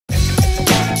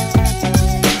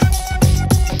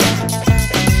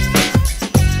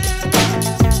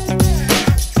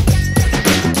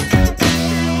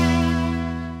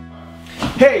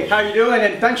how you doing?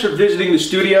 And thanks for visiting the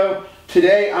studio.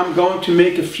 Today I'm going to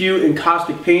make a few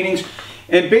encaustic paintings,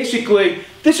 and basically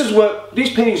this is what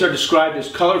these paintings are described as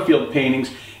color field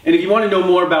paintings. And if you want to know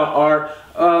more about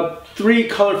our three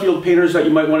color field painters that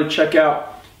you might want to check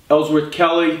out, Ellsworth,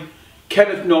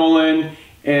 Kenneth, Noland,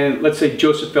 and let's say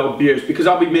Josef Albers, because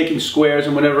I'll be making squares,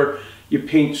 and whenever you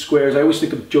paint squares, I always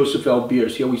think of Josef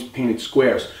Albers. He always painted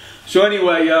squares. So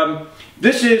anyway,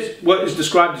 this is what is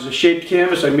described as a shaped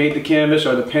canvas. I made the canvas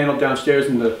or the panel downstairs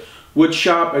in the wood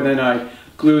shop, and then I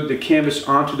glued the canvas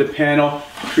onto the panel,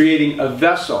 creating a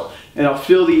vessel. And I'll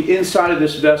fill the inside of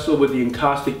this vessel with the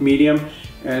encaustic medium.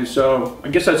 And so I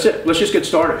guess that's it. Let's just get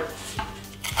started.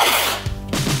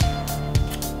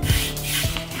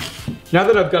 Now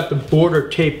that I've got the border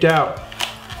taped out,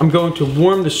 I'm going to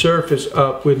warm the surface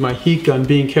up with my heat gun,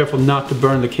 being careful not to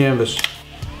burn the canvas.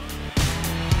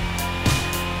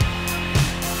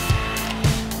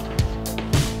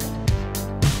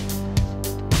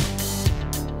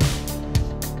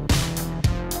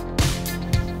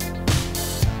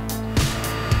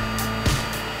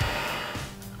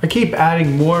 I keep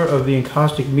adding more of the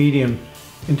encaustic medium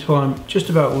until I'm just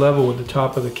about level with the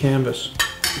top of the canvas.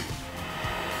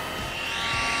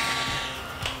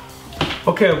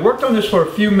 Okay, I've worked on this for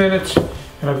a few minutes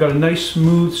and I've got a nice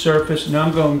smooth surface. Now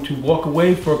I'm going to walk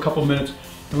away for a couple minutes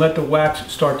and let the wax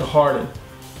start to harden.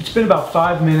 It's been about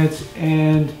 5 minutes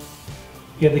and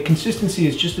yeah, the consistency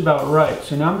is just about right.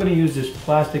 So now I'm going to use this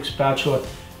plastic spatula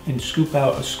and scoop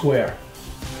out a square.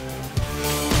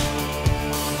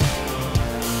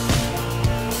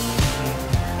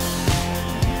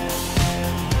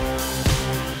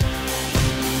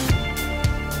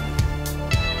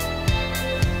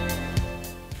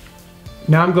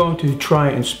 Now I'm going to try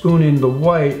and spoon in the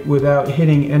white without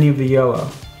hitting any of the yellow.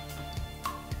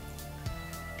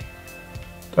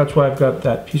 That's why I've got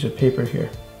that piece of paper here.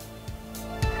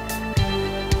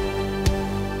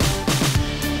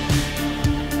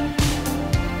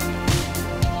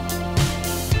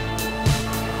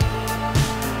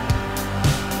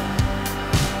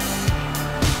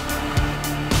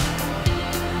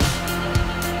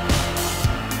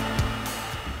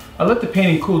 I let the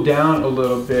painting cool down a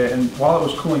little bit, and while it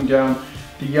was cooling down,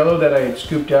 the yellow that I had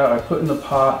scooped out I put in the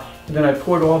pot, and then I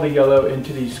poured all the yellow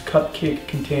into these cupcake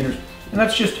containers. And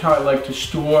that's just how I like to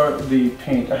store the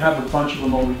paint. I have a bunch of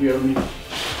them over here.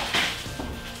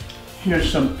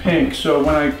 Here's some pink, so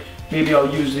maybe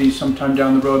I'll use these sometime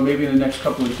down the road, maybe in the next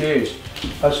couple of days.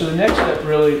 So the next step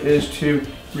really is to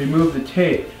remove the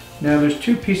tape. Now there's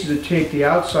two pieces of tape. The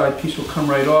outside piece will come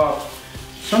right off.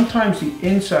 Sometimes the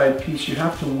inside piece, you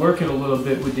have to work it a little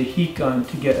bit with the heat gun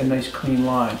to get a nice clean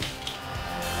line.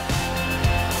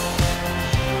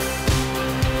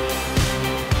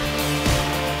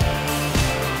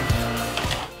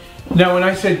 Now when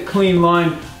I said clean line,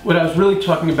 what I was really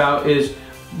talking about is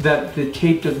that the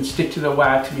tape doesn't stick to the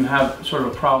wax and you have sort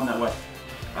of a problem that way.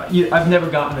 I've never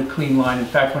gotten a clean line. In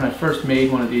fact, when I first made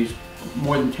one of these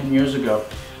more than 10 years ago,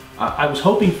 I was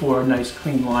hoping for a nice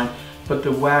clean line, but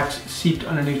the wax seeped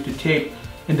underneath the tape,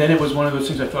 and then it was one of those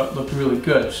things I thought looked really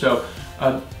good. So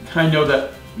I know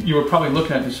that you were probably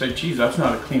looking at it and say, geez, that's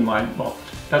not a clean line. Well,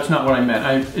 that's not what I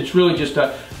meant. It's really just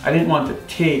that I didn't want the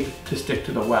tape to stick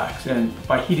to the wax, and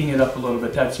by heating it up a little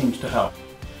bit, that seems to help.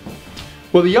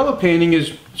 Well, the yellow painting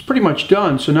is pretty much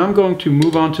done, so now I'm going to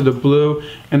move on to the blue,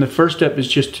 and the first step is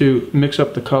just to mix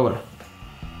up the color.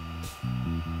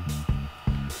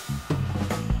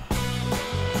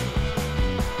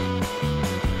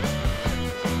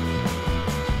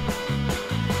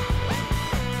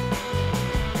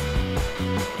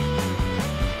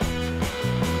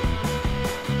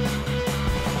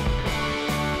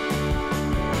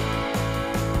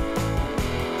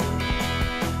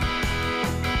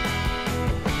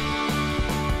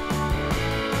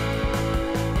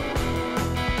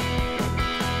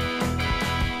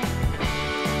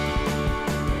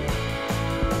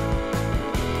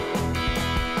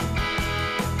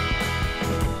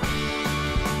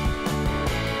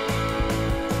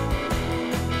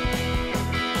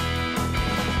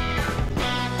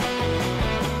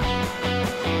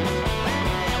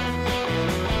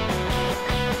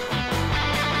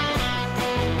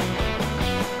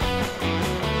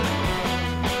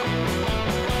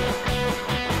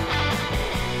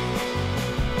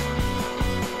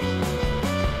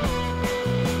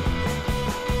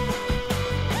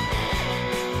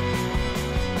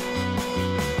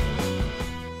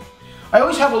 I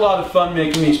always have a lot of fun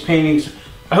making these paintings.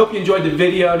 I hope you enjoyed the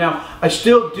video. Now, I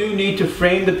still do need to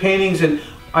frame the paintings, and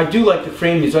I do like to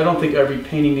frame these. I don't think every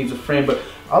painting needs a frame, but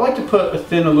I like to put a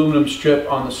thin aluminum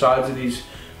strip on the sides of these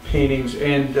paintings,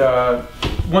 and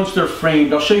once they're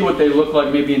framed. I'll show you what they look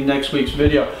like maybe in next week's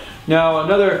video. Now,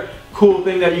 another cool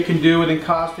thing that you can do with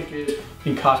encaustic is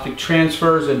encaustic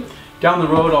transfers, and down the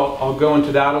road I'll go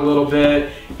into that a little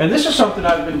bit. And this is something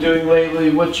I've been doing lately,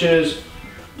 which is,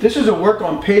 this is a work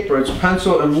on paper. It's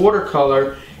pencil and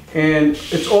watercolor, and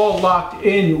it's all locked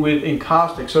in with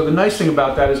encaustic. So the nice thing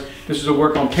about that is this is a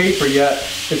work on paper, yet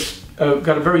it's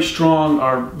got a very strong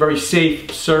or very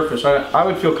safe surface. I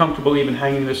would feel comfortable even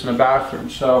hanging this in a bathroom.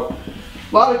 So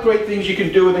a lot of great things you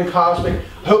can do with encaustic.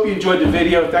 I hope you enjoyed the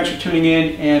video. Thanks for tuning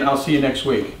in, and I'll see you next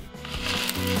week.